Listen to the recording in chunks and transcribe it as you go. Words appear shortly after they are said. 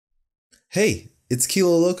Hey, it's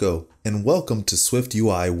Kilo Loco, and welcome to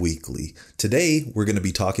SwiftUI Weekly. Today, we're going to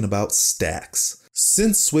be talking about stacks.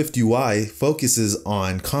 Since SwiftUI focuses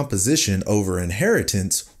on composition over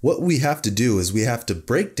inheritance, what we have to do is we have to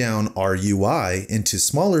break down our UI into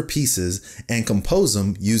smaller pieces and compose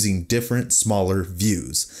them using different smaller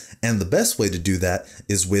views. And the best way to do that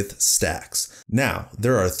is with stacks. Now,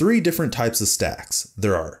 there are three different types of stacks.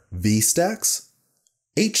 There are VStacks,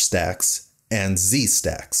 HStacks, and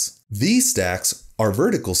ZStacks. VStacks are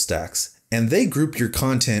vertical stacks, and they group your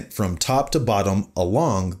content from top to bottom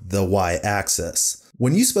along the y-axis.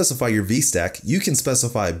 When you specify your VStack, you can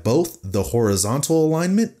specify both the horizontal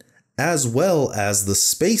alignment as well as the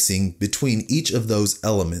spacing between each of those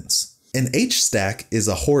elements. An HStack is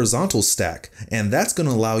a horizontal stack, and that's going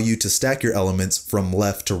to allow you to stack your elements from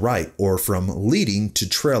left to right or from leading to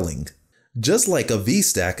trailing. Just like a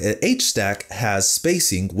VStack, an HStack has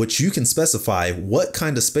spacing, which you can specify what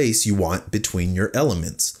kind of space you want between your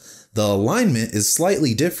elements. The alignment is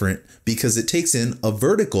slightly different because it takes in a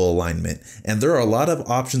vertical alignment, and there are a lot of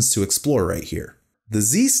options to explore right here. The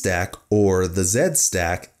ZStack or the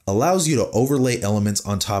ZStack allows you to overlay elements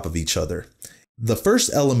on top of each other. The first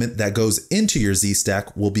element that goes into your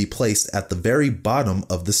ZStack will be placed at the very bottom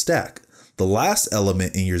of the stack. The last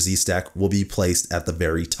element in your ZStack will be placed at the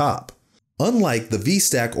very top. Unlike the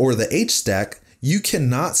VStack or the HStack, you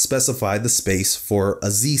cannot specify the space for a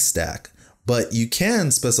ZStack, but you can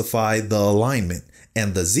specify the alignment,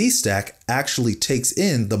 and the ZStack actually takes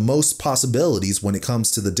in the most possibilities when it comes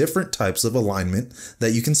to the different types of alignment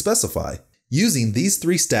that you can specify. Using these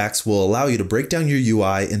three stacks will allow you to break down your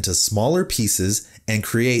UI into smaller pieces and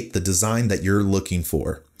create the design that you're looking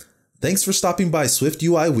for. Thanks for stopping by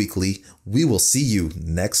SwiftUI Weekly. We will see you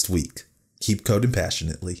next week. Keep coding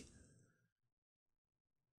passionately.